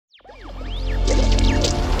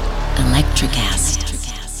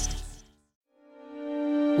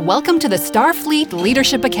Welcome to the Starfleet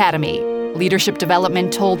Leadership Academy. Leadership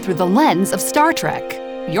development told through the lens of Star Trek.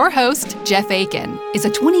 Your host, Jeff Aiken, is a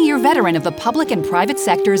 20-year veteran of the public and private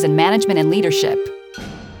sectors in management and leadership.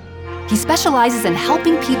 He specializes in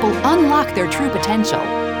helping people unlock their true potential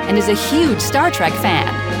and is a huge Star Trek fan.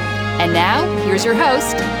 And now, here's your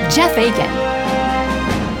host, Jeff Aiken.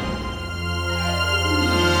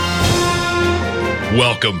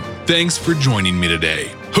 Welcome. Thanks for joining me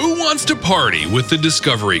today. Who wants to party with the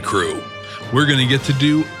Discovery crew? We're going to get to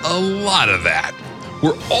do a lot of that.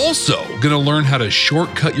 We're also going to learn how to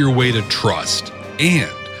shortcut your way to trust and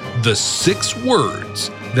the 6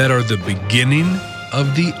 words that are the beginning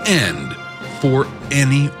of the end for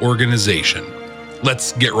any organization.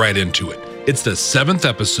 Let's get right into it. It's the 7th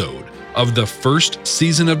episode of the 1st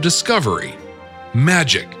season of Discovery,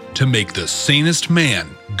 Magic to Make the Sanest Man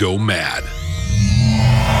Go Mad.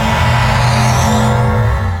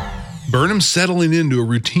 Burnham's settling into a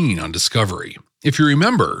routine on Discovery. If you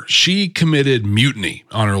remember, she committed mutiny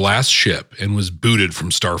on her last ship and was booted from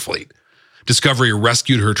Starfleet. Discovery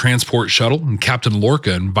rescued her transport shuttle, and Captain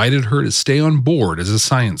Lorca invited her to stay on board as a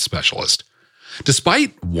science specialist.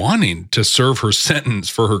 Despite wanting to serve her sentence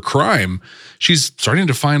for her crime, she's starting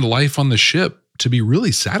to find life on the ship to be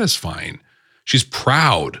really satisfying. She's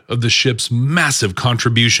proud of the ship's massive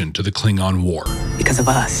contribution to the Klingon War. Because of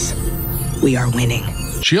us, we are winning.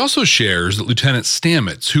 She also shares that Lieutenant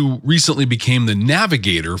Stamets, who recently became the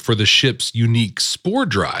navigator for the ship's unique spore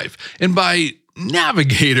drive, and by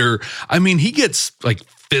navigator, I mean he gets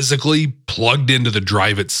physically plugged into the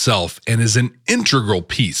drive itself and is an integral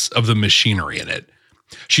piece of the machinery in it.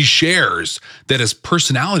 She shares that his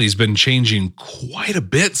personality's been changing quite a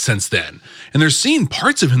bit since then, and they're seeing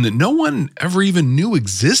parts of him that no one ever even knew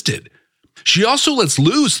existed. She also lets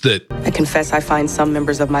loose that I confess I find some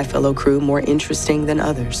members of my fellow crew more interesting than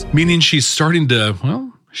others. Meaning she's starting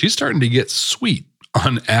to get sweet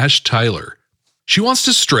on Ash Tyler. She wants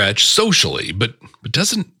to stretch socially, but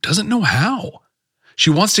doesn't know how. She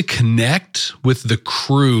wants to connect with the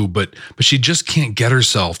crew, but she just can't get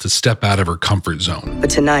herself to step out of her comfort zone. But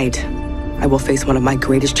tonight, I will face one of my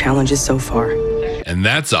greatest challenges so far. And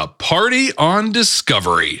that's a party on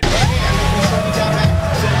Discovery.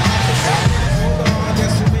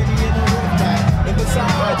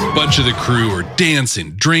 Bunch of the crew are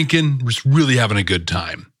dancing, drinking, just really having a good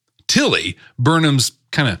time. Tilly, Burnham's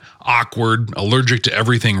kind of awkward, allergic to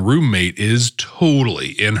everything roommate, is totally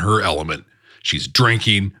in her element. She's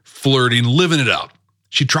drinking, flirting, living it up.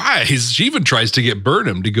 She even tries to get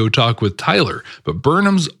Burnham to go talk with Tyler, but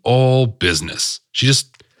Burnham's all business. She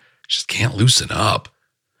just can't loosen up.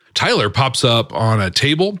 Tyler pops up on a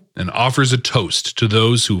table and offers a toast to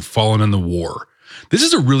those who've fallen in the war. This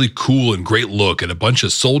is a really cool and great look at a bunch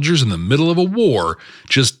of soldiers in the middle of a war,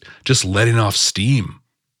 just letting off steam.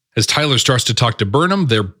 As Tyler starts to talk to Burnham,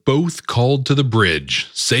 they're both called to the bridge,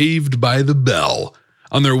 saved by the bell.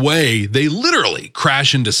 On their way, they literally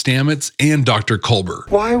crash into Stamets and Dr. Culber.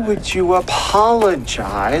 Why would you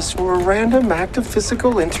apologize for a random act of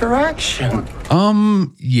physical interaction?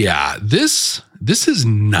 Yeah, this is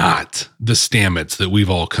not the Stamets that we've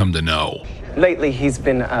all come to know. Lately, he's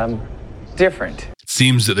been, different. It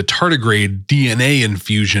seems that the tardigrade DNA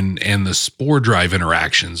infusion and the spore drive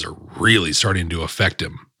interactions are really starting to affect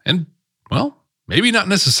him. And, well, maybe not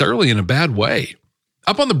necessarily in a bad way.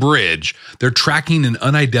 Up on the bridge, they're tracking an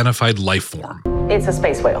unidentified life form. It's a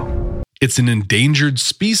space whale. It's an endangered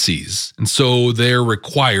species, and so they're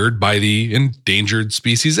required by the Endangered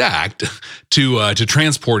Species Act to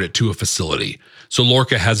transport it to a facility. So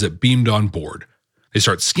Lorca has it beamed on board. They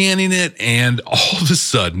start scanning it, and all of a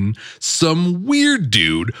sudden, some weird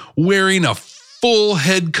dude wearing a full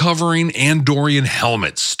head covering Andorian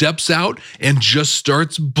helmet steps out and just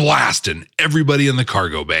starts blasting everybody in the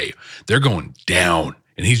cargo bay. They're going down,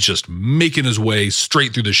 and he's just making his way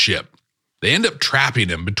straight through the ship. They end up trapping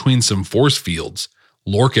him between some force fields.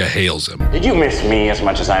 Lorca hails him. Did you miss me as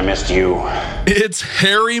much as I missed you? It's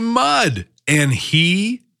Harry Mudd, and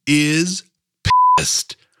he is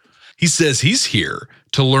pissed. He says he's here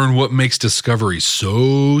to learn what makes Discovery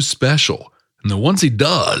so special. And then once he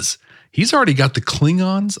does, he's already got the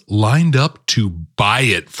Klingons lined up to buy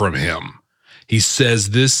it from him. He says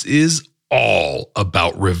this is all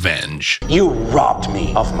about revenge. You robbed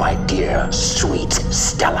me of my dear, sweet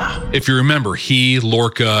Stella. If you remember, he,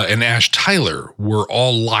 Lorca, and Ash Tyler were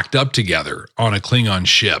all locked up together on a Klingon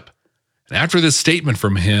ship. And after this statement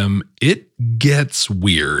from him, it gets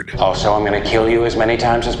weird. Also, I'm going to kill you as many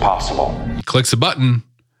times as possible. He clicks a button,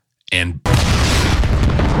 and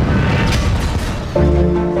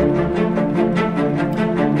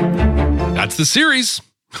that's the series.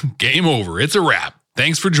 Game over. It's a wrap.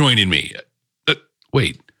 Thanks for joining me.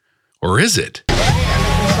 Wait, or is it?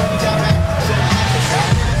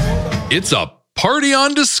 It's a party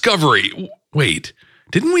on Discovery. Wait,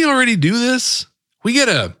 didn't we already do this? We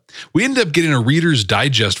end up getting a Reader's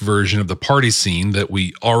Digest version of the party scene that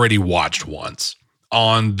we already watched once.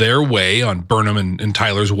 On their way, on Burnham and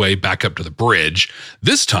Tyler's way back up to the bridge,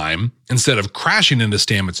 this time, instead of crashing into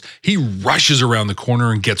Stamets, he rushes around the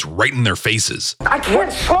corner and gets right in their faces. I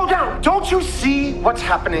can't slow down. Don't you see what's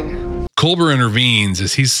happening? Culber intervenes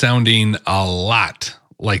as he's sounding a lot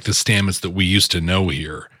like the Stamets that we used to know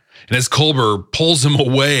here. And as Culber pulls him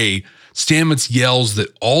away, Stamets yells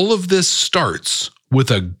that all of this starts with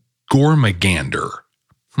a Gormagander.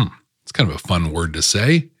 It's kind of a fun word to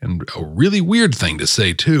say, and a really weird thing to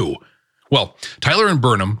say, too. Well, Tyler and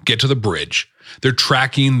Burnham get to the bridge. They're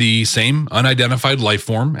tracking the same unidentified life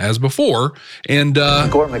form as before, and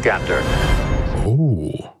Gormagander.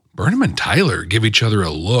 Oh, Burnham and Tyler give each other a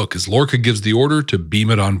look as Lorca gives the order to beam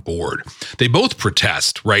it on board. They both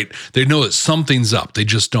protest, right? They know that something's up. They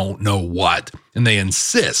just don't know what. And they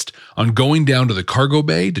insist on going down to the cargo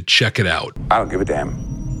bay to check it out. I don't give a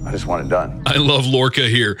damn. I just want it done. I love Lorca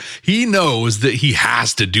here. He knows that he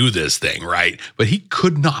has to do this thing, right? But he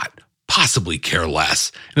could not possibly care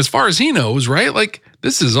less. And as far as he knows, right? Like,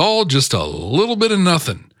 this is all just a little bit of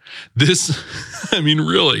nothing.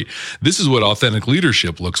 Really, this is what authentic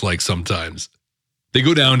leadership looks like sometimes. They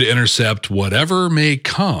go down to intercept whatever may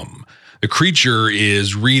come. The creature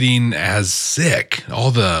is reading as sick. All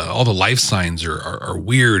the life signs are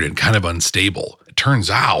weird and kind of unstable. It turns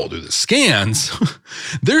out through the scans,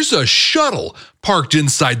 there's a shuttle parked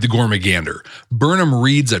inside the Gormagander. Burnham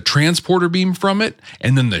reads a transporter beam from it,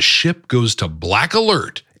 and then the ship goes to black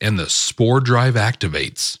alert and the spore drive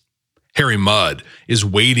activates. Harry Mudd is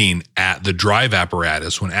waiting at the drive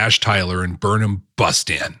apparatus when Ash Tyler and Burnham bust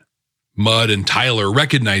in. Mudd and Tyler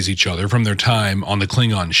recognize each other from their time on the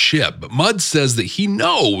Klingon ship, but Mudd says that he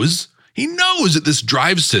knows that this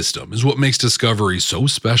drive system is what makes Discovery so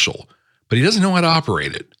special, but he doesn't know how to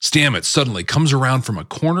operate it. Stamets suddenly comes around from a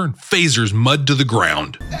corner and phasers Mudd to the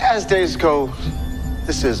ground. As days go,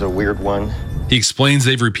 this is a weird one. He explains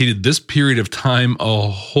they've repeated this period of time a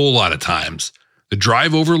whole lot of times. The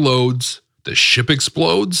drive overloads, the ship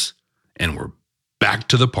explodes, and we're back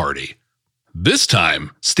to the party. This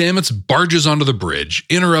time, Stamets barges onto the bridge,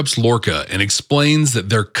 interrupts Lorca, and explains that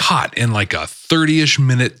they're caught in like a 30-ish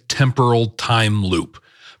minute temporal time loop.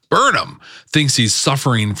 Burnham thinks he's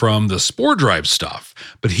suffering from the spore drive stuff,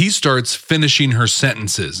 but he starts finishing her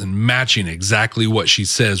sentences and matching exactly what she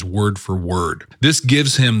says word for word. This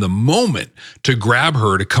gives him the moment to grab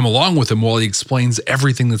her to come along with him while he explains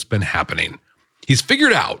everything that's been happening. He's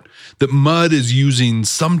figured out that Mudd is using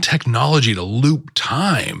some technology to loop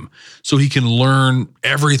time so he can learn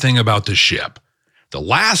everything about the ship. The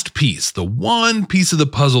last piece, the one piece of the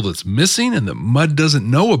puzzle that's missing and that Mudd doesn't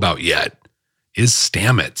know about yet, is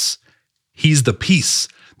Stamets. He's the piece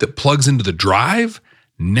that plugs into the drive,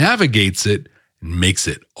 navigates it, and makes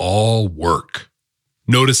it all work.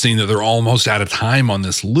 Noticing that they're almost out of time on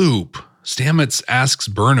this loop, Stamets asks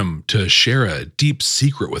Burnham to share a deep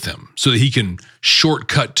secret with him so that he can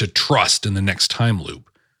shortcut to trust in the next time loop.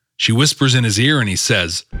 She whispers in his ear and he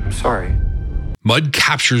says, I'm sorry. Mudd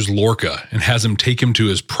captures Lorca and has him take him to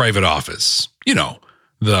his private office. You know,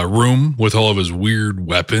 the room with all of his weird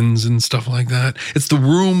weapons and stuff like that. It's the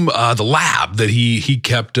room, the lab that he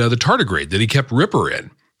kept the tardigrade, that he kept Ripper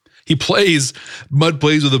in. Mudd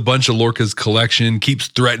plays with a bunch of Lorca's collection, keeps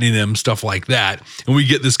threatening him, stuff like that. And we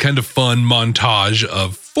get this kind of fun montage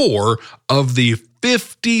of 4 of the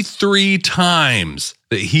 53 times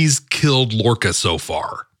that he's killed Lorca so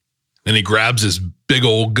far. Then he grabs his big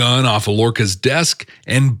old gun off of Lorca's desk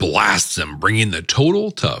and blasts him, bringing the total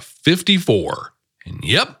to 54. And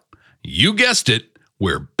yep, you guessed it,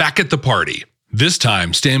 we're back at the party. This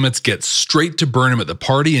time, Stamets gets straight to Burnham at the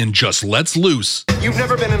party and just lets loose. You've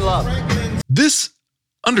never been in love. This,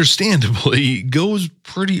 understandably, goes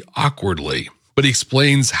pretty awkwardly, but he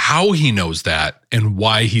explains how he knows that and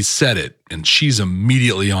why he said it, and she's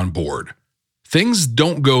immediately on board. Things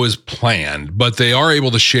don't go as planned, but they are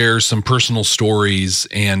able to share some personal stories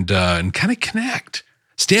and kind of connect.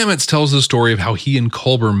 Stamets tells the story of how he and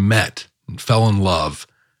Culber met and fell in love.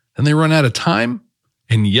 Then they run out of time,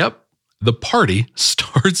 and yep, the party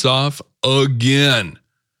starts off again.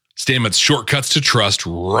 Stamets shortcuts to trust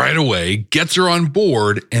right away, gets her on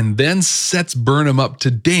board, and then sets Burnham up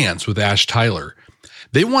to dance with Ash Tyler.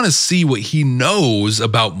 They want to see what he knows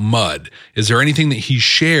about Mudd. Is there anything that he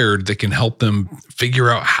shared that can help them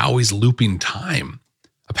figure out how he's looping time?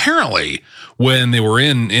 Apparently, when they were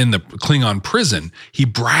in the Klingon prison, he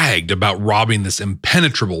bragged about robbing this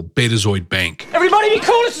impenetrable Betazoid bank. Everybody be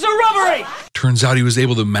cool, this is a robbery! Turns out he was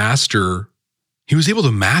able to master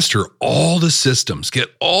all the systems, get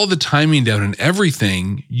all the timing down and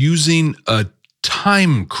everything using a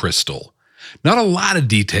time crystal. Not a lot of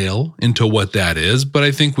detail into what that is, but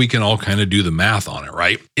I think we can all kind of do the math on it,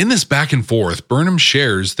 right? In this back and forth, Burnham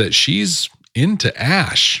shares that she's into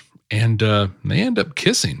Ash, and they end up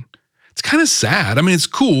kissing. It's kind of sad. I mean, it's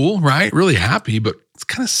cool, right? Really happy, but it's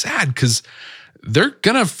kind of sad because they're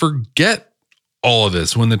going to forget all of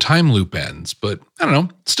this when the time loop ends. But I don't know,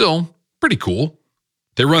 still pretty cool.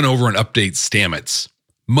 They run over and update Stamets.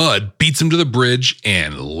 Mudd beats him to the bridge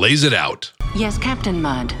and lays it out. Yes, Captain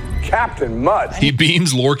Mudd. Captain Mudd. He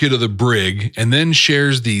beams Lorca to the brig and then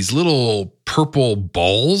shares these little purple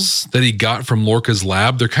balls that he got from Lorca's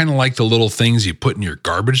lab. They're kind of like the little things you put in your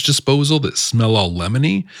garbage disposal that smell all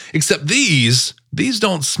lemony, except these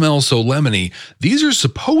don't smell so lemony. These are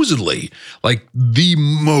supposedly like the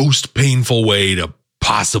most painful way to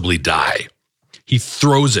possibly die. He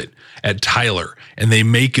throws it at Tyler and they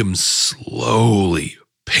make him slowly,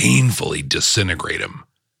 painfully disintegrate him.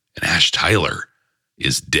 And Ash Tyler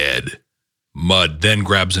is dead. Mudd then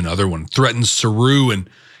grabs another one, threatens Saru, and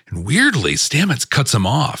weirdly, Stamets cuts him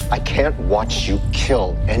off. I can't watch you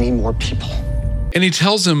kill any more people. And he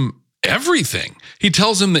tells him everything. He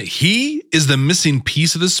tells him that he is the missing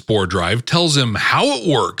piece of the spore drive, tells him how it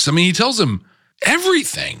works. I mean, he tells him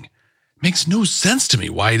everything. Makes no sense to me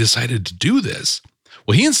why he decided to do this.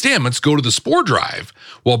 Well, he and Stamets go to the spore drive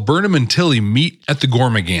while Burnham and Tilly meet at the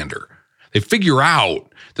Gormagander. They figure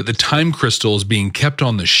out that the time crystal is being kept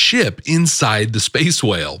on the ship inside the space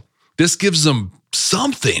whale. This gives them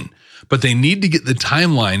something, but they need to get the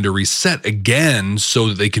timeline to reset again so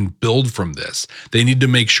that they can build from this. They need to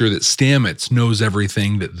make sure that Stamets knows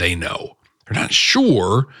everything that they know. They're not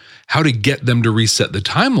sure how to get them to reset the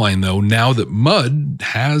timeline, though, now that Mudd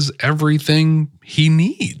has everything he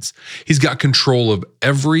needs. He's got control of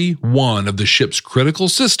every one of the ship's critical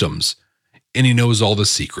systems, and he knows all the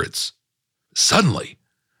secrets. Suddenly,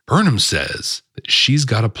 Burnham says that she's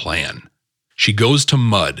got a plan. She goes to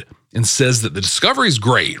Mudd and says that the discovery's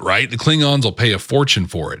great, right? The Klingons will pay a fortune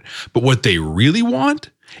for it. But what they really want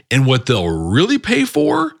and what they'll really pay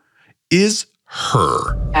for is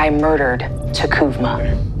her. I murdered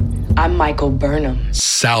Takuvma. I'm Michael Burnham.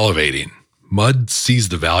 Salivating, Mudd sees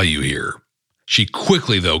the value here. She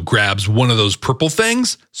quickly, though, grabs one of those purple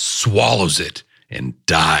things, swallows it, and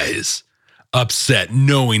dies. Upset,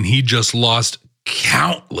 knowing he just lost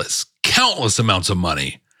countless amounts of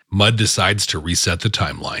money, Mudd decides to reset the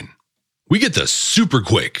timeline. We get the super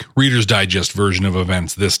quick Reader's Digest version of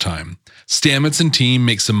events this time. Stamets and team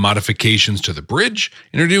make some modifications to the bridge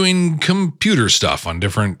and are doing computer stuff on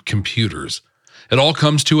different computers. It all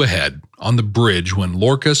comes to a head on the bridge when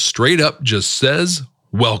Lorca straight up just says,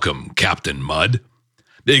 "Welcome, Captain Mudd."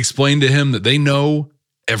 They explain to him that they know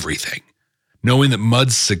everything. Knowing that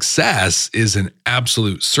Mudd's success is an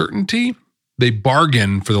absolute certainty, they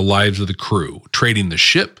bargain for the lives of the crew, trading the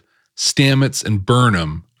ship, Stamets, and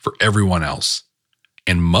Burnham for everyone else.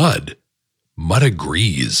 And Mudd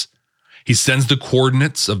agrees. He sends the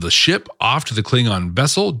coordinates of the ship off to the Klingon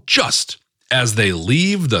vessel just as they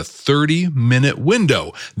leave the 30-minute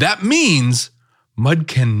window. That means Mudd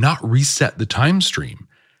cannot reset the time stream.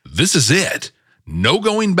 This is it. No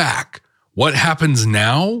going back. What happens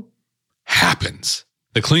now happens.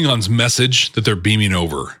 The Klingons message that they're beaming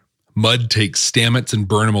over. Mudd takes Stamets and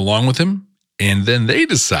Burnham along with him, and then they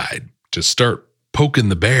decide to start poking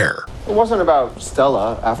the bear. It wasn't about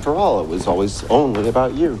Stella, after all. It was always only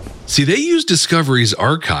about you. See, they use Discovery's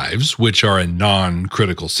archives, which are a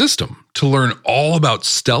non-critical system, to learn all about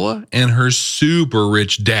Stella and her super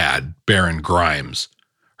rich dad, Baron Grimes.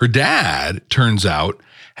 Her dad, turns out,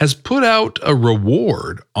 has put out a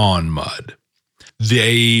reward on Mudd.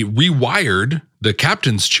 They rewired the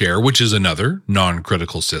captain's chair, which is another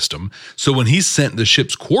non-critical system. So when he sent the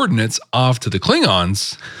ship's coordinates off to the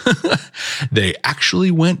Klingons, they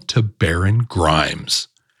actually went to Baron Grimes.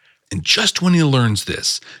 And just when he learns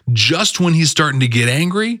this, just when he's starting to get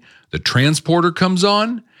angry, the transporter comes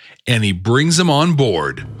on and he brings him on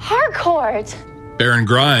board. Harcourt! Baron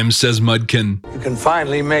Grimes says Mudd can... You can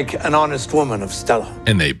finally make an honest woman of Stella.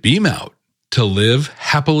 And they beam out to live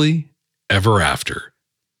happily ever after.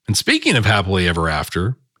 And speaking of happily ever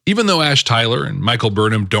after, even though Ash Tyler and Michael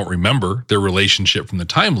Burnham don't remember their relationship from the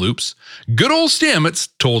time loops, good old Stamets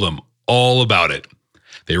told them all about it.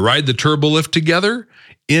 They ride the turbolift together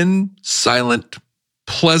in silent,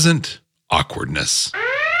 pleasant awkwardness.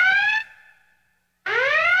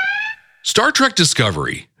 Star Trek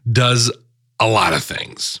Discovery does a lot of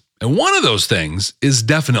things. And one of those things is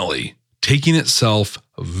definitely taking itself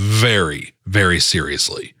very, very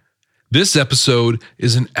seriously. This episode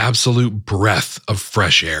is an absolute breath of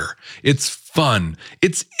fresh air. It's fun,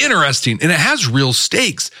 it's interesting, and it has real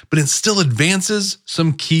stakes, but it still advances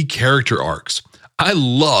some key character arcs. I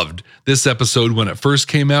loved this episode when it first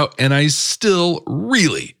came out, and I still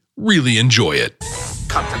really, really enjoy it.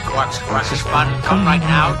 Come to Quark's is fun. Come right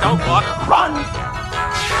now. Don't walk. Run!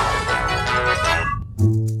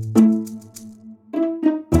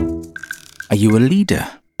 Are you a leader?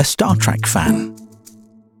 A Star Trek fan?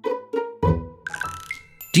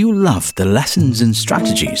 Do you love the lessons and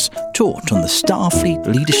strategies taught on the Starfleet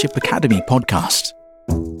Leadership Academy podcast?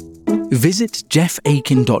 Visit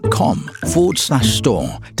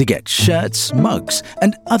jeffaiken.com/store to get shirts, mugs,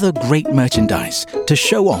 and other great merchandise to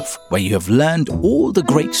show off where you have learned all the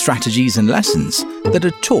great strategies and lessons that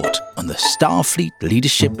are taught on the Starfleet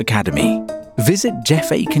Leadership Academy. Visit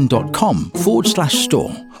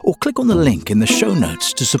jeffaiken.com/store or click on the link in the show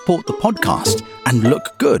notes to support the podcast and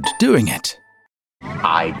look good doing it.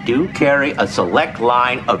 I do carry a select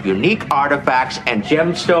line of unique artifacts and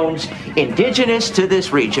gemstones indigenous to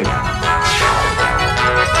this region.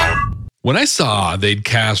 When I saw they'd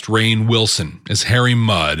cast Rainn Wilson as Harry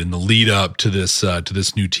Mudd in the lead up to this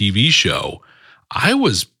new TV show, I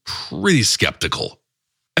was pretty skeptical.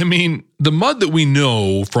 I mean, the Mudd that we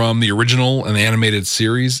know from the original and the animated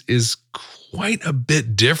series is quite a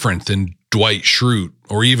bit different than Dwight Schrute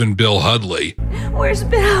or even Bill Hudley. Where's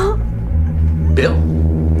Bill? Bill?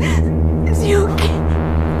 Is he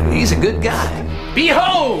okay? He's a good guy.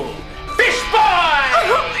 Behold! Fish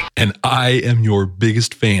boy! And I am your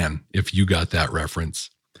biggest fan if you got that reference.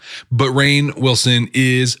 But Rainn Wilson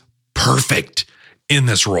is perfect in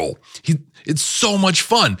this role. It's so much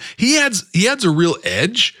fun. He adds a real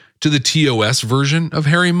edge to the TOS version of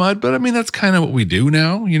Harry Mudd, but I mean that's kind of what we do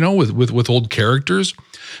now, you know, with old characters.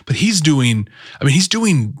 But he's doing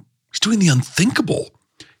the unthinkable.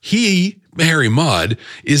 Harry Mudd,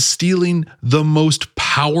 is stealing the most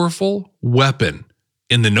powerful weapon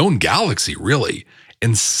in the known galaxy, really,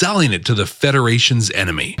 and selling it to the Federation's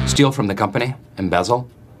enemy. Steal from the company, embezzle,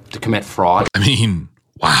 to commit fraud. I mean,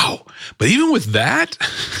 wow. But even with that,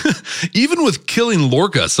 even with killing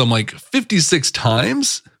Lorca some like 56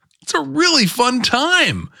 times, it's a really fun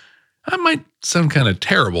time. That might sound kind of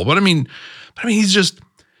terrible, but I mean, he's just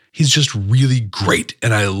really great.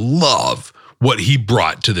 And I love what he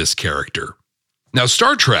brought to this character. Now,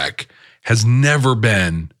 Star Trek has never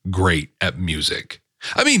been great at music.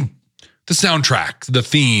 I mean, the soundtrack, the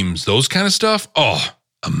themes, those kind of stuff, oh,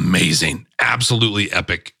 amazing, absolutely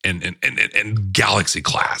epic and galaxy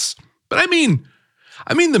class. But I mean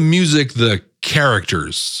the music the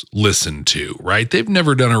characters listen to, right? They've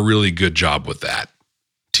never done a really good job with that.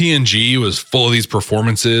 TNG was full of these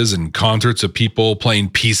performances and concerts of people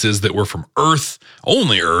playing pieces that were from Earth,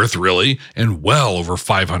 only Earth really, and well over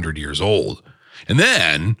 500 years old. And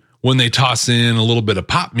then when they toss in a little bit of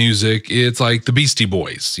pop music, it's like the Beastie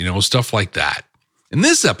Boys, you know, stuff like that. In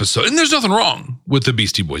this episode, and there's nothing wrong with the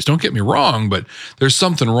Beastie Boys, don't get me wrong, but there's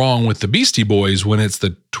something wrong with the Beastie Boys when it's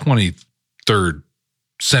the 23rd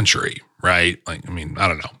century, right? Like, I mean, I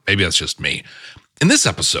don't know. Maybe that's just me. In this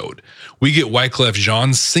episode, we get Wyclef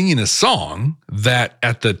Jean singing a song that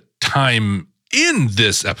at the time in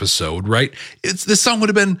this episode, right? This song would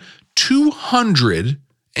have been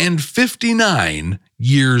 259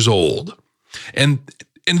 years old. And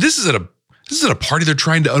this is at a party they're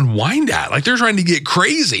trying to unwind at. Like they're trying to get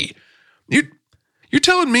crazy. You're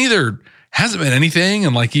telling me there hasn't been anything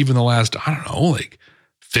in like even the last, I don't know, like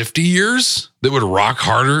 50 years that would rock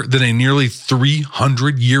harder than a nearly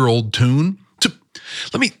 300-year-old tune?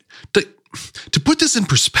 To put this in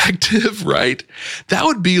perspective, right? That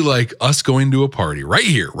would be like us going to a party right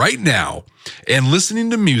here, right now, and listening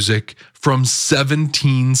to music from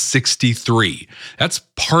 1763. That's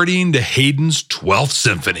partying to Haydn's 12th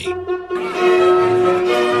Symphony.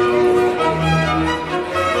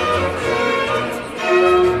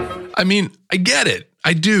 I mean, I get it.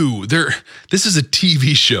 I do. This is a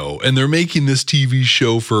TV show, and they're making this TV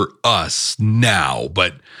show for us now,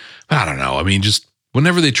 but I don't know. I mean, just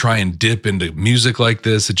whenever they try and dip into music like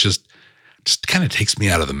this, it just kind of takes me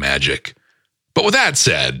out of the magic. But with that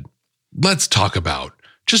said, let's talk about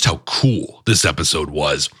just how cool this episode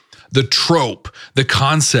was. The trope, the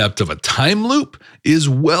concept of a time loop is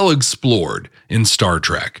well explored in Star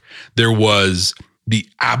Trek. There was the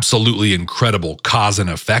absolutely incredible cause and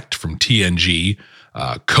effect from TNG,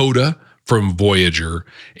 Coda from Voyager,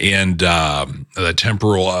 and the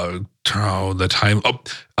temporal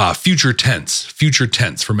future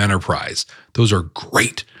tense from Enterprise. Those are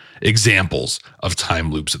great examples of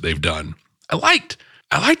time loops that they've done. I liked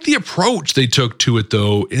the approach they took to it,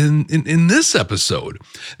 though, in this episode.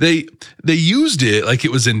 They used it like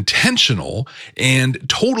it was intentional and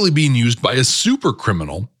totally being used by a super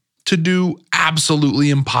criminal to do absolutely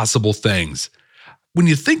impossible things. When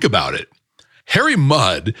you think about it, Harry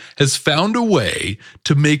Mudd has found a way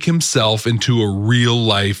to make himself into a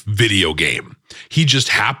real-life video game. He just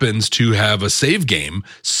happens to have a save game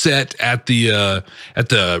set at the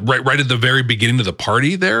right at the very beginning of the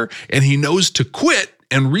party there, and he knows to quit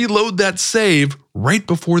and reload that save right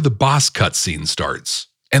before the boss cutscene starts.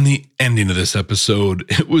 And the ending of this episode,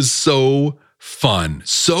 it was so fun.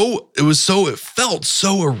 It felt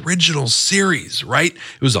so original series, right?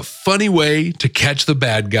 It was a funny way to catch the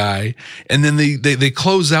bad guy. And then they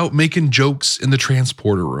close out making jokes in the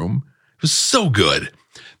transporter room. It was so good.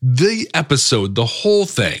 The episode, the whole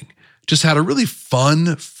thing, just had a really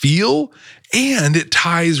fun feel, and it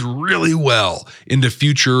ties really well into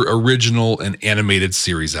future original and animated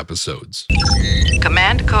series episodes.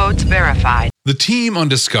 Command codes verified. The team on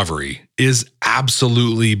Discovery is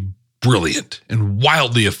absolutely brilliant and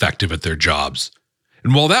wildly effective at their jobs.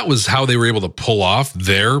 And while that was how they were able to pull off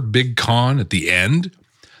their big con at the end,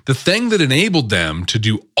 the thing that enabled them to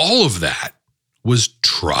do all of that was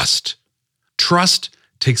trust. Trust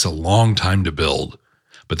takes a long time to build,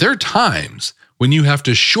 but there are times when you have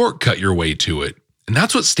to shortcut your way to it, and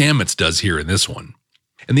that's what Stamets does here in this one.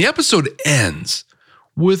 And the episode ends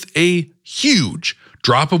with a huge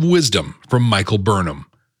drop of wisdom from Michael Burnham.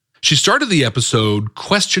 She started the episode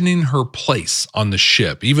questioning her place on the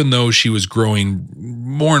ship, even though she was growing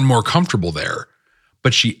more and more comfortable there.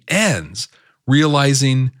 But she ends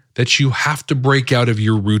realizing that you have to break out of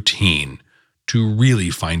your routine to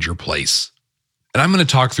really find your place. And I'm going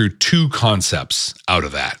to talk through two concepts out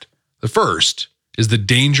of that. The first is the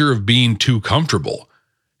danger of being too comfortable.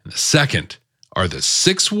 And the second are the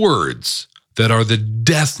 6 words that are the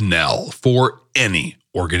death knell for any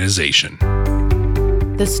organization.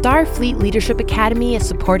 The Starfleet Leadership Academy is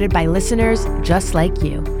supported by listeners just like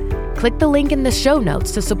you. Click the link in the show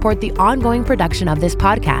notes to support the ongoing production of this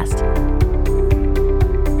podcast.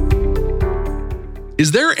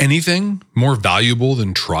 Is there anything more valuable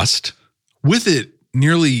than trust? With it,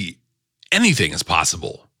 nearly anything is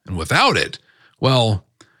possible. And without it,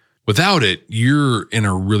 you're in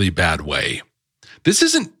a really bad way. This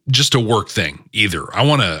isn't just a work thing either. I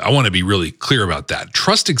want to be really clear about that.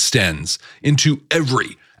 Trust extends into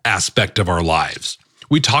every aspect of our lives.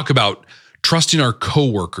 We talk about trusting our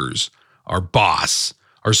coworkers, our boss,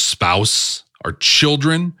 our spouse, our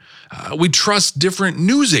children. We trust different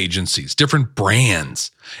news agencies, different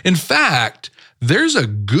brands. In fact, there's a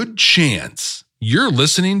good chance you're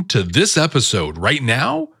listening to this episode right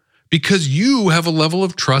now because you have a level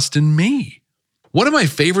of trust in me. One of my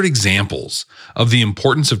favorite examples of the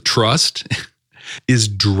importance of trust is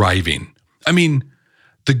driving. I mean,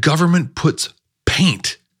 the government puts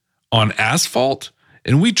paint on asphalt,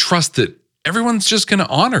 and we trust that everyone's just going to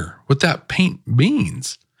honor what that paint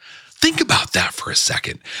means. Think about that for a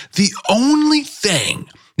second. The only thing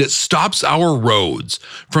that stops our roads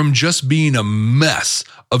from just being a mess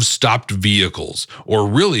of stopped vehicles, or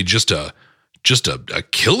really just a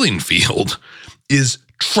killing field, is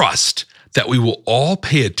trust that we will all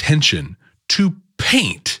pay attention to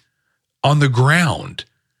paint on the ground.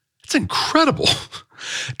 It's incredible.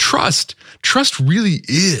 Trust really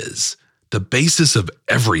is the basis of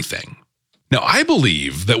everything. Now, I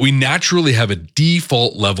believe that we naturally have a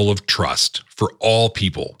default level of trust for all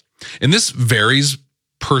people. And this varies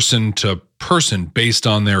person to person based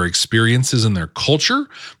on their experiences and their culture,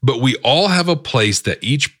 but we all have a place that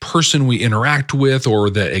each person we interact with or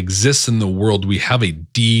that exists in the world, we have a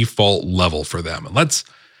default level for them. And let's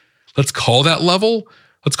call that level,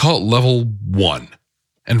 let's call it level 1.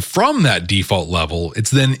 And from that default level,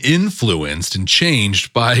 it's then influenced and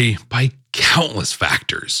changed by countless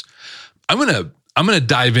factors. I'm gonna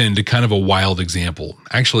dive into kind of a wild example,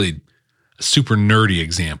 actually a super nerdy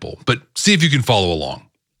example, but see if you can follow along.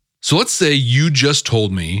 So let's say you just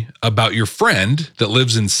told me about your friend that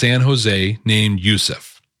lives in San Jose named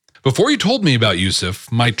Yusuf. Before you told me about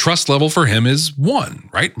Yusuf, my trust level for him is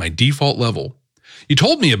 1, right? My default level. You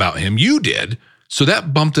told me about him, you did, so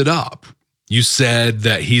that bumped it up. You said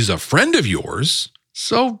that he's a friend of yours,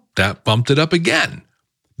 so that bumped it up again.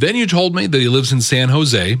 Then you told me that he lives in San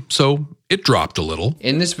Jose, so it dropped a little.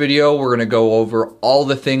 In this video, we're going to go over all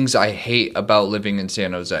the things I hate about living in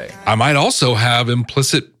San Jose. I might also have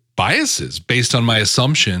implicit biases based on my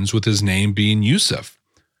assumptions with his name being Yusuf.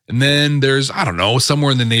 And then there's, I don't know,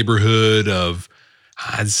 somewhere in the neighborhood of,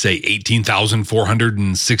 I'd say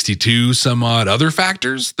 18,462 some odd other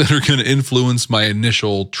factors that are going to influence my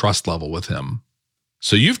initial trust level with him.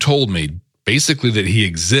 So you've told me basically that he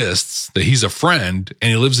exists, that he's a friend,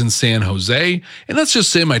 and he lives in San Jose. And let's just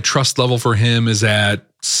say my trust level for him is at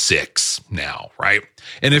 6 now, right?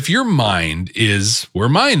 And if your mind is where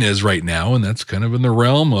mine is right now, and that's kind of in the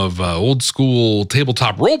realm of old school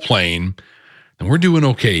tabletop role playing, then we're doing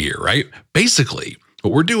okay here, right? Basically,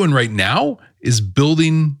 what we're doing right now is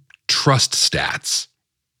building trust stats.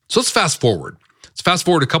 So let's fast forward. Let's fast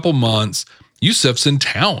forward a couple months. Yusuf's in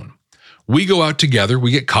town. We go out together.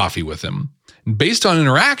 We get coffee with him. And based on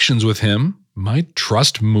interactions with him, my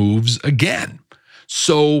trust moves again.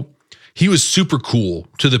 So he was super cool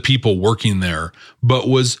to the people working there, but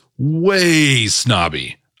was way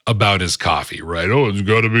snobby about his coffee, right? Oh, it's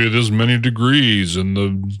got to be this many degrees and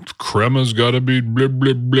the crema's got to be blah,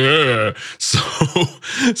 blah, blah.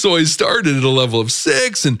 So I started at a level of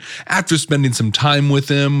 6, and after spending some time with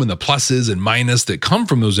him and the pluses and minus that come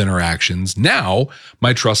from those interactions, now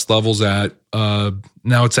my trust level's at,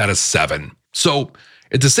 now it's at a 7. So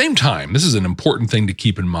at the same time, this is an important thing to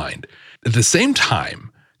keep in mind. At the same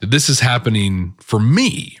time that this is happening for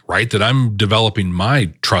me, right, that I'm developing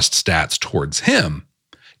my trust stats towards him,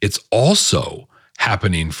 it's also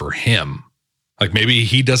happening for him. Like maybe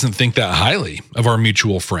he doesn't think that highly of our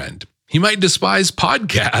mutual friend. He might despise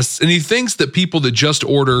podcasts, and he thinks that people that just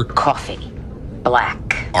order coffee,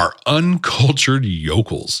 black, are uncultured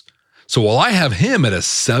yokels. So while I have him at a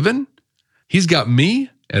 7, he's got me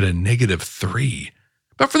at a -3.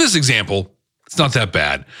 But for this example, it's not that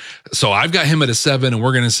bad. So I've got him at a 7, and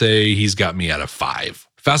we're going to say he's got me at a 5.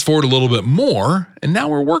 Fast forward a little bit more, and now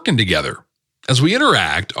we're working together. As we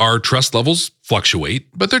interact, our trust levels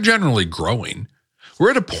fluctuate, but they're generally growing.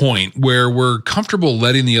 We're at a point where we're comfortable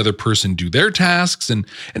letting the other person do their tasks, and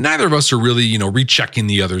neither of us are really, rechecking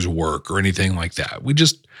the other's work or anything like that.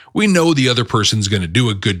 We know the other person's going to do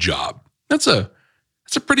a good job. That's a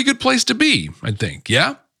pretty good place to be, I think,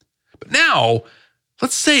 yeah? But now,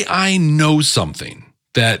 let's say I know something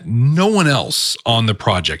that no one else on the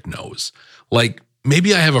project knows. Like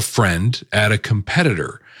maybe I have a friend at a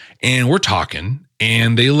competitor, and we're talking,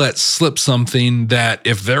 and they let slip something that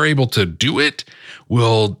if they're able to do it,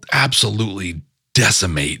 will absolutely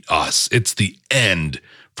decimate us. It's the end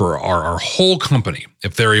for our whole company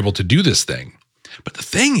if they're able to do this thing. But the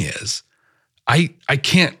thing is, I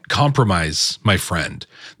can't compromise my friend.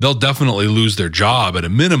 They'll definitely lose their job at a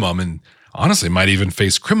minimum, and honestly might even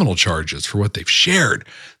face criminal charges for what they've shared,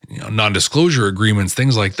 non-disclosure agreements,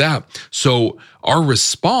 things like that. So our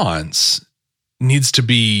response needs to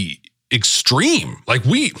be extreme. Like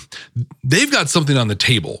they've got something on the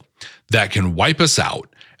table that can wipe us out.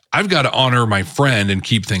 I've got to honor my friend and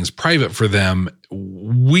keep things private for them.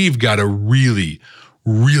 We've got to really,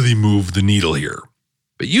 really move the needle here.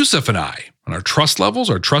 But Yusuf and I, on our trust levels,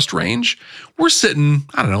 our trust range, we're sitting,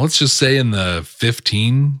 I don't know, let's just say in the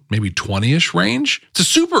 15, maybe 20-ish range. It's a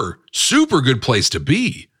super, super good place to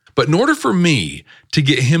be. But in order for me to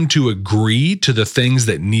get him to agree to the things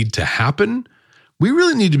that need to happen, we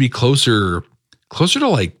really need to be closer to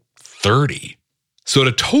like 30. So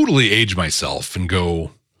to totally age myself and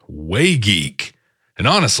go way geek, and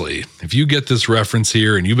honestly, if you get this reference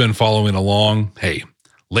here and you've been following along, hey,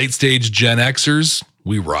 late stage Gen Xers,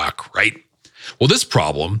 we rock, right? Well, this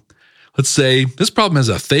problem, let's say this problem has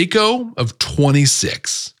a THACO of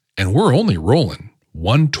 26, and we're only rolling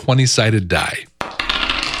one 20-sided die.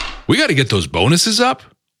 We got to get those bonuses up,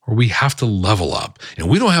 or we have to level up, and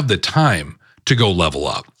we don't have the time to go level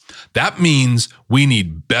up. That means we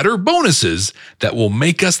need better bonuses that will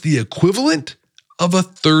make us the equivalent of a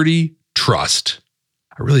 30 trust.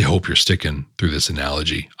 I really hope you're sticking through this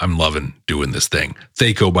analogy. I'm loving doing this thing.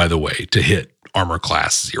 THACO, by the way, to hit armor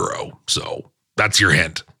class 0. So that's your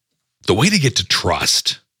hint. The way to get to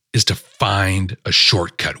trust is to find a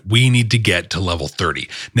shortcut. We need to get to level 30.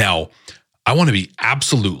 Now, I want to be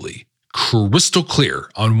absolutely crystal clear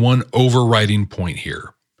on one overriding point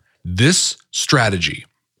here. This strategy,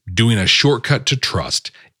 doing a shortcut to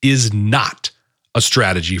trust, is not a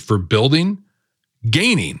strategy for building,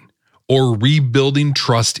 gaining, or rebuilding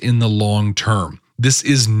trust in the long term. This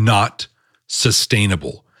is not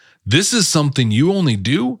sustainable. This is something you only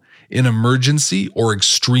do in emergency or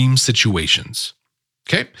extreme situations.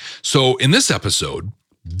 Okay? So in this episode,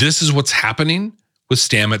 this is what's happening with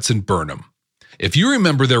Stamets and Burnham. If you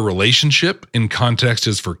remember their relationship in context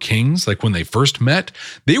as for Kings, like when they first met,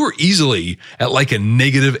 they were easily at like a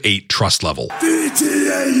 -8 trust level.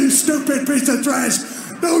 DTA, you stupid piece of trash.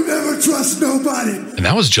 Don't ever trust nobody. And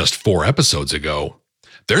that was just 4 episodes ago.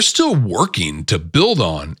 they're still working to build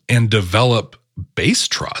on and develop base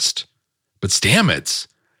trust. But Stamets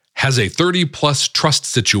has a 30-plus trust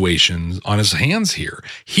situation on his hands here.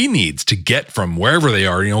 He needs to get from wherever they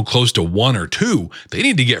are, close to 1 or 2. They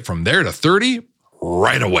need to get from there to 30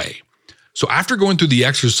 right away. So after going through the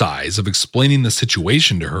exercise of explaining the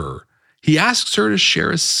situation to her, he asks her to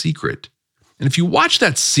share a secret. And if you watch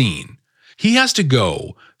that scene, he has to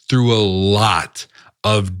go through a lot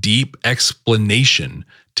of deep explanation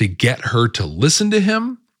to get her to listen to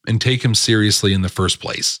him and take him seriously in the first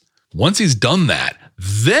place. Once he's done that,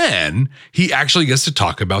 then he actually gets to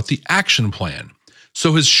talk about the action plan.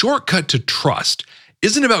 So his shortcut to trust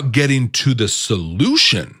isn't about getting to the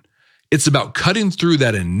solution. It's about cutting through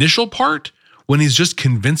that initial part when he's just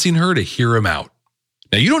convincing her to hear him out.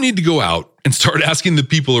 Now, you don't need to go out and start asking the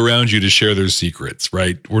people around you to share their secrets,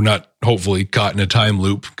 right? We're not hopefully caught in a time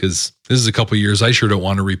loop, because this is a couple of years I sure don't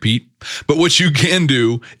want to repeat. But what you can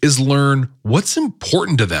do is learn what's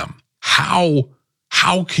important to them. How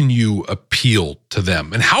can you appeal to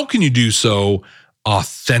them? And how can you do so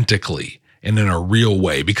authentically and in a real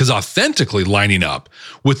way? Because authentically lining up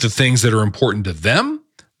with the things that are important to them,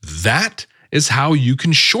 that is how you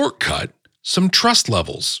can shortcut some trust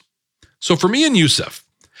levels. So for me and Yusuf,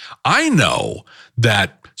 I know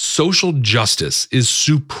that social justice is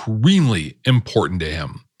supremely important to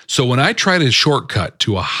him. So when I try to shortcut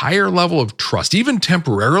to a higher level of trust, even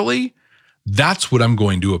temporarily, that's what I'm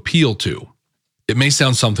going to appeal to. It may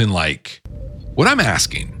sound something like, what I'm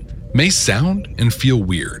asking may sound and feel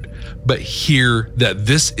weird, but hear that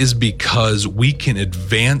this is because we can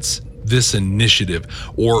advance this initiative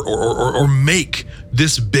or make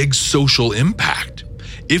this big social impact.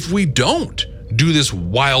 If we don't do this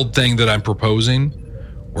wild thing that I'm proposing,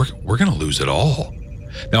 we're going to lose it all.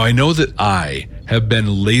 Now, I know that I have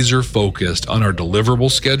been laser focused on our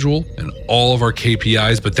deliverable schedule and all of our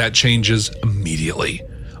KPIs, but that changes immediately.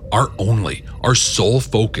 Our sole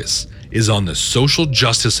focus is on the social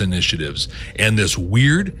justice initiatives, and this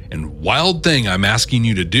weird and wild thing I'm asking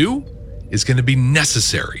you to do is going to be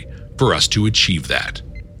necessary for us to achieve that.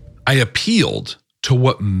 I appealed to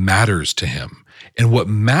what matters to him, and what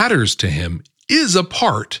matters to him is a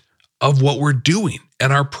part of what we're doing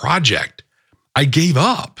and our project. I gave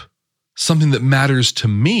up something that matters to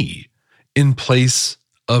me in place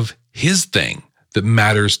of his thing that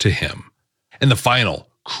matters to him. And the final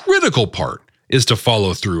critical part is to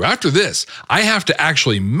follow through. After this, I have to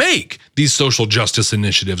actually make these social justice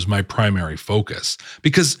initiatives my primary focus,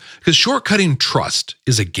 because shortcutting trust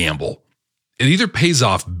is a gamble. It either pays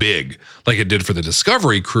off big, like it did for the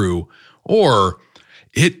Discovery crew, or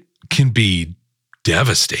it can be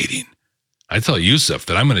devastating. I tell Yusuf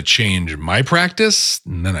that I'm going to change my practice,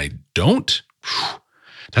 and then I don't.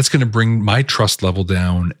 That's going to bring my trust level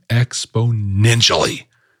down exponentially.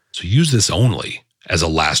 So use this only as a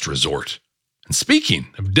last resort. And speaking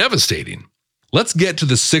of devastating, let's get to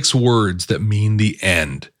the 6 words that mean the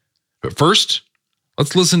end. But first,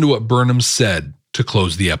 let's listen to what Burnham said to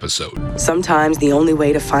close the episode. Sometimes the only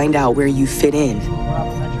way to find out where you fit in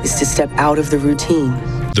is to step out of the routine.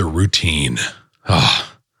 The routine.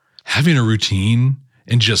 Having a routine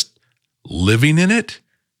and just living in it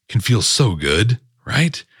can feel so good,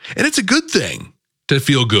 right? And it's a good thing to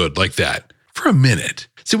feel good like that for a minute.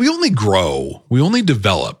 See, we only grow, we only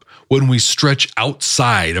develop when we stretch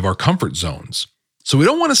outside of our comfort zones. So we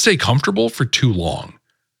don't want to stay comfortable for too long.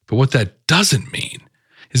 But what that doesn't mean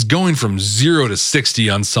is going from 0 to 60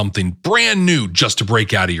 on something brand new just to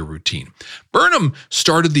break out of your routine. Burnham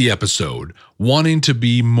started the episode wanting to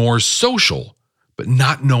be more social, but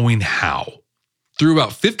not knowing how. Through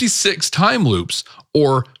about 56 time loops,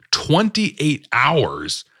 or 28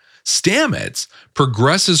 hours, Stamets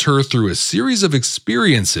progresses her through a series of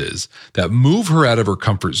experiences that move her out of her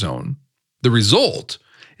comfort zone. The result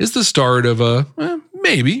is the start of a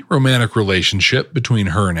maybe romantic relationship between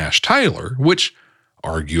her and Ash Tyler, which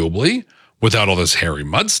arguably, without all this Harry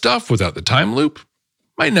Mudd stuff, without the time loop,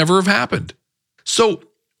 might never have happened. So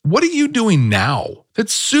what are you doing now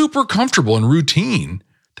that's super comfortable and routine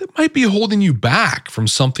that might be holding you back from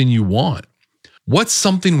something you want? What's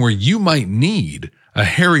something where you might need a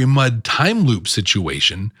Harry Mudd time loop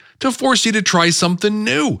situation to force you to try something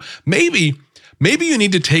new? Maybe you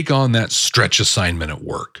need to take on that stretch assignment at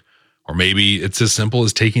work. Or maybe it's as simple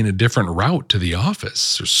as taking a different route to the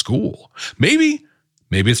office or school. Maybe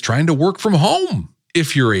it's trying to work from home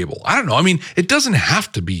if you're able. I don't know. I mean, it doesn't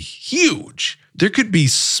have to be huge. There could be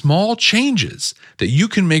small changes that you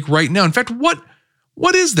can make right now. In fact,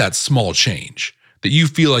 what is that small change that you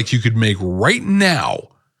feel like you could make right now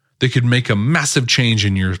that could make a massive change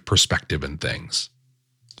in your perspective and things?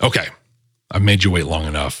 Okay, I've made you wait long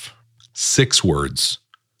enough. 6 words.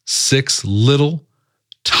 6 little,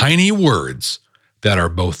 tiny words that are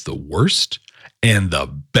both the worst and the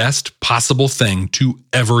best possible thing to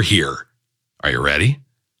ever hear. Are you ready?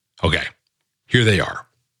 Okay, here they are.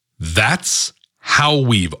 That's how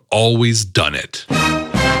we've always done it.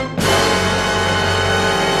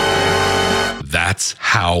 That's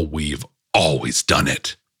how we've always done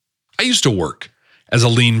it. I used to work as a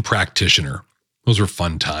lean practitioner. Those were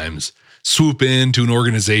fun times. Swoop into an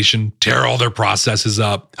organization, tear all their processes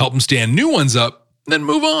up, help them stand new ones up, then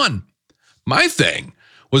move on. My thing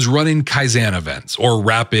was running Kaizen events or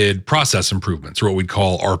rapid process improvements, or what we'd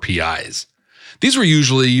call RPIs. These were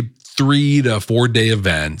usually 3 to 4 day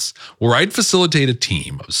events where I'd facilitate a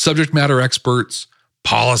team of subject matter experts,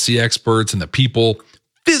 policy experts, and the people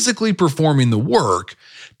physically performing the work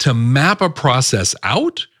to map a process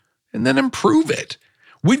out and then improve it.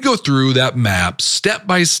 We'd go through that map step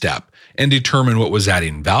by step and determine what was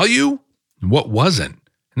adding value and what wasn't,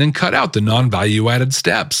 and then cut out the non-value added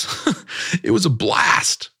steps. It was a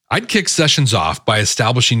blast. I'd kick sessions off by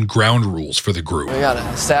establishing ground rules for the group. We gotta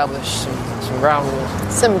establish some ground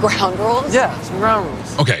rules. Some ground rules? Yeah, some ground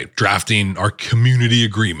rules. Okay, drafting our community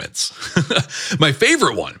agreements. My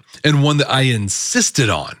favorite one, and one that I insisted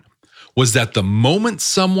on, was that the moment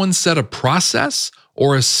someone said a process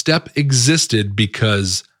or a step existed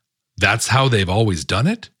because that's how they've always done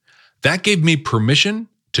it, that gave me permission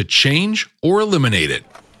to change or eliminate it.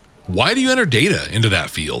 Why do you enter data into that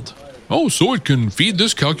field? Oh, so it can feed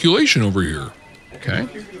this calculation over here. Okay.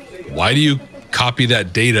 Why do you copy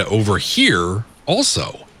that data over here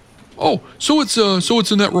also? Oh, so it's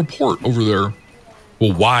in that report over there.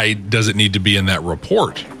 Well, why does it need to be in that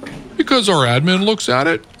report? Because our admin looks at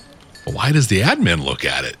it. Well, why does the admin look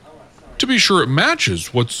at it? To be sure it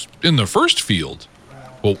matches what's in the first field.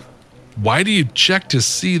 Well, why do you check to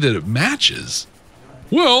see that it matches?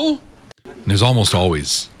 Well, and there's almost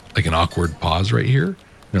always like an awkward pause right here.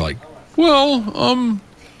 They're like,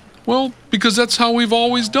 well, because that's how we've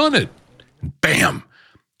always done it. And bam,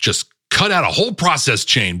 just cut out a whole process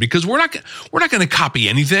chain because we're not going to copy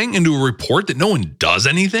anything into a report that no one does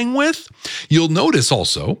anything with. You'll notice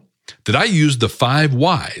also that I used the 5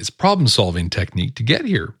 whys problem-solving technique to get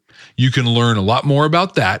here. You can learn a lot more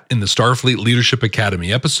about that in the Starfleet Leadership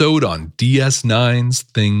Academy episode on DS9's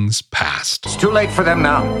Things Past. It's too late for them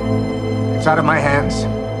now. It's out of my hands.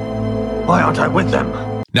 Why aren't I with them?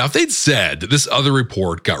 Now, if they'd said that this other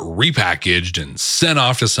report got repackaged and sent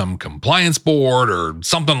off to some compliance board or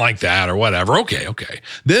something like that or whatever, okay.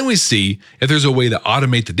 Then we see if there's a way to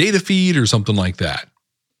automate the data feed or something like that.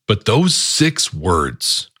 But those 6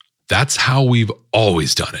 words, that's how we've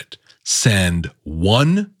always done it. Send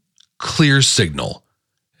one clear signal,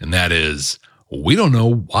 and that is, we don't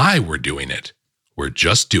know why we're doing it. We're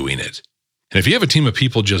just doing it. And if you have a team of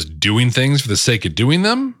people just doing things for the sake of doing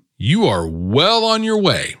them, you are well on your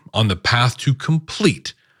way on the path to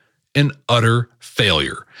complete and utter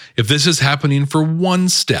failure. If this is happening for one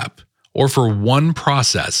step or for one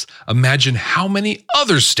process, imagine how many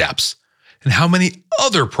other steps and how many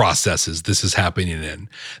other processes this is happening in.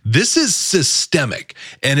 This is systemic,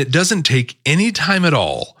 and it doesn't take any time at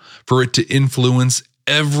all for it to influence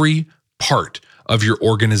every part of your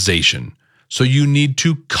organization. So you need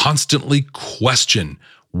to constantly question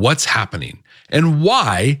what's happening and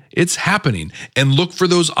why it's happening, and look for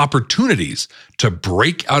those opportunities to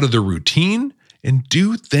break out of the routine and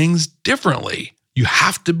do things differently. You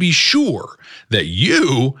have to be sure that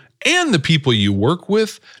you and the people you work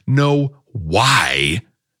with know why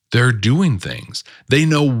they're doing things. They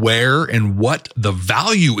know where and what the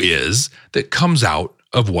value is that comes out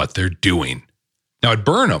of what they're doing. Now, at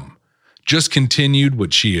Burnham, just continued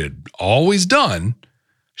what she had always done,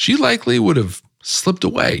 she likely would have slipped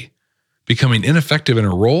away, becoming ineffective in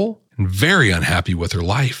her role and very unhappy with her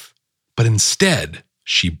life. But instead,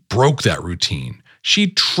 she broke that routine. She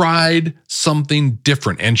tried something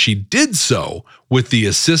different, and she did so with the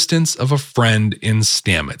assistance of a friend in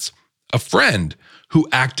Stamets, a friend who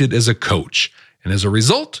acted as a coach. And as a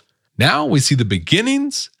result, now we see the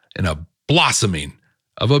beginnings and a blossoming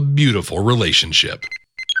of a beautiful relationship.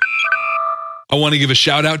 I want to give a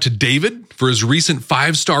shout out to David for his recent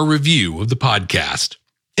 5-star review of the podcast.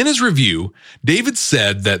 In his review, David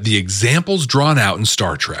said that the examples drawn out in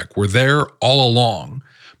Star Trek were there all along,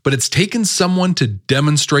 but it's taken someone to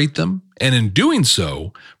demonstrate them, and in doing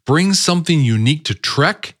so, bring something unique to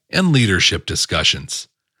Trek and leadership discussions.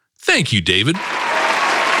 Thank you, David.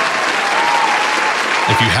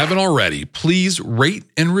 If you haven't already, please rate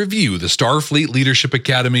and review the Starfleet Leadership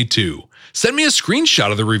Academy 2. Send me a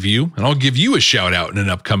screenshot of the review, and I'll give you a shout out in an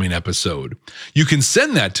upcoming episode. You can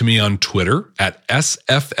send that to me on Twitter at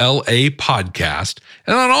SFLA Podcast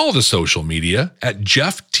and on all the social media at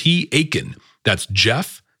Jeff T. Aiken. That's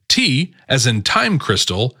Jeff T as in Time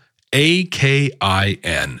Crystal,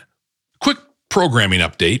 AKIN. Quick programming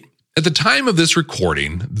update. At the time of this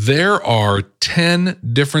recording, there are 10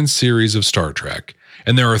 different series of Star Trek,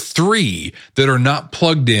 and there are 3 that are not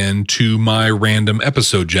plugged in to my random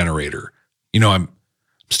episode generator. I'm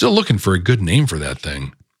still looking for a good name for that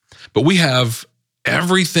thing. But we have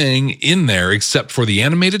everything in there except for the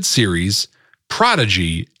animated series,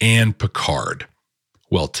 Prodigy, and Picard.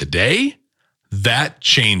 Well, today, that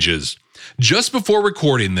changes. Just before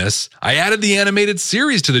recording this, I added the animated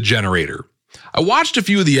series to the generator. I watched a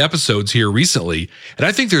few of the episodes here recently, and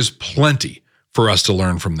I think there's plenty for us to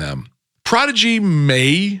learn from them. Prodigy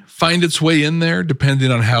may find its way in there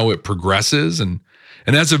depending on how it progresses, and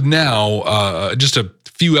as of now, just a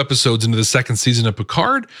few episodes into the second season of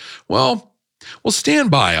Picard, well, we'll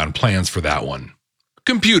stand by on plans for that one.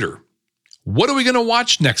 Computer, what are we going to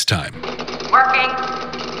watch next time? Working.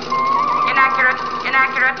 Inaccurate.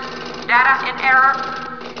 Data in error.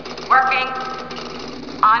 Working.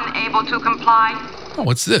 Unable to comply. Oh,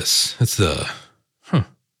 what's this? It's the...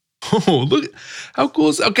 Oh, look, how cool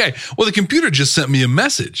is that? Okay, well, the computer just sent me a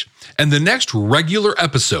message, and the next regular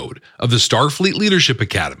episode of the Starfleet Leadership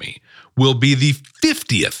Academy will be the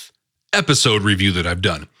 50th episode review that I've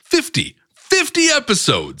done. 50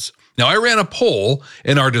 episodes. Now, I ran a poll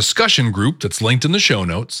in our discussion group that's linked in the show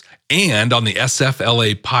notes and on the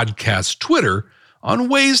SFLA podcast Twitter on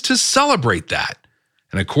ways to celebrate that.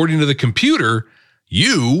 And according to the computer,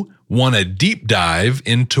 you want a deep dive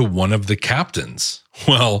into one of the captains.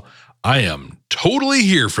 Well, I am totally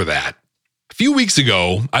here for that. A few weeks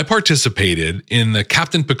ago, I participated in the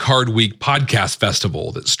Captain Picard Week podcast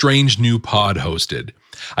festival that Strange New Pod hosted.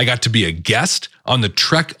 I got to be a guest on the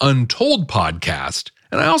Trek Untold podcast,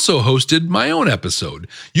 and I also hosted my own episode.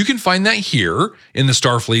 You can find that here in the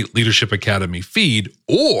Starfleet Leadership Academy feed,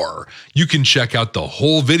 or you can check out the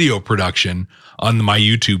whole video production on my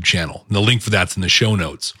YouTube channel. The link for that's in the show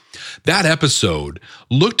notes. That episode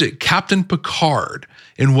looked at Captain Picard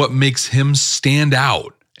and what makes him stand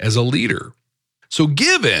out as a leader. So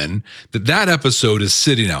given that that episode is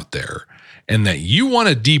sitting out there and that you want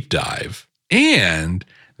a deep dive and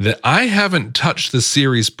that I haven't touched the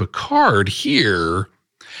series Picard here,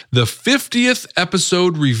 the 50th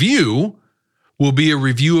episode review will be a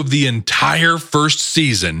review of the entire first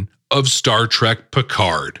season of Star Trek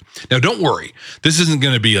Picard. Now, don't worry. This isn't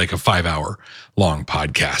going to be like a 5-hour long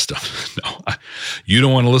podcast. No, you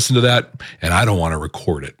don't want to listen to that, and I don't want to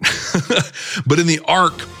record it. But in the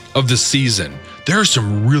arc of the season, there are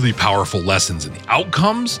some really powerful lessons in the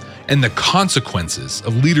outcomes and the consequences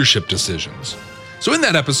of leadership decisions. So in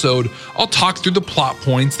that episode, I'll talk through the plot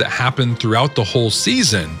points that happen throughout the whole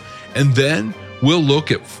season, and then we'll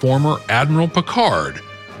look at former Admiral Picard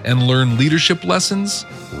and learn leadership lessons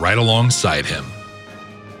right alongside him.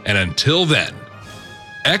 And until then,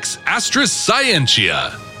 ex astra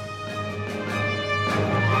scientia.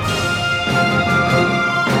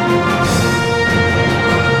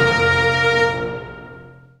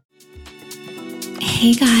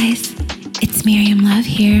 Hey guys, it's Miriam Love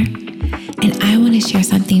here, and I want to share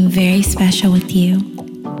something very special with you.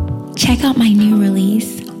 Check out my new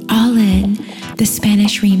release, All In, the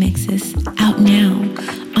Spanish remixes, out now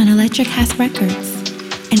on Electric House Records.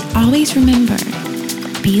 And always remember,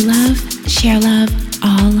 be love, share love,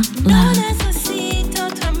 all love.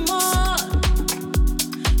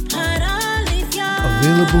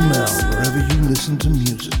 Available now wherever you listen to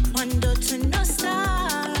music.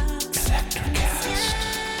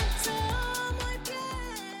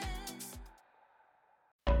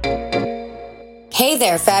 Hey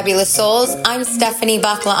there, fabulous souls. I'm Stephanie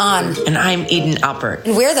Baklaan. And I'm Eden Alpert.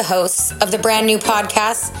 And we're the hosts of the brand new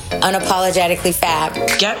podcast, Unapologetically Fab.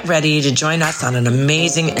 Get ready to join us on an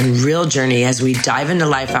amazing and real journey as we dive into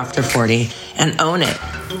life after 40 and own it.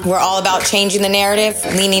 We're all about changing the narrative,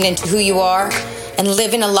 leaning into who you are, and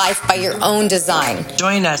living a life by your own design.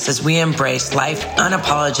 Join us as we embrace life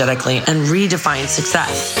unapologetically and redefine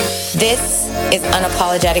success. This is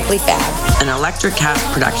Unapologetically Fab, an Electric Cat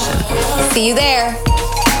production. See you there.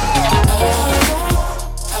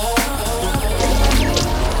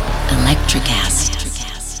 Electricast.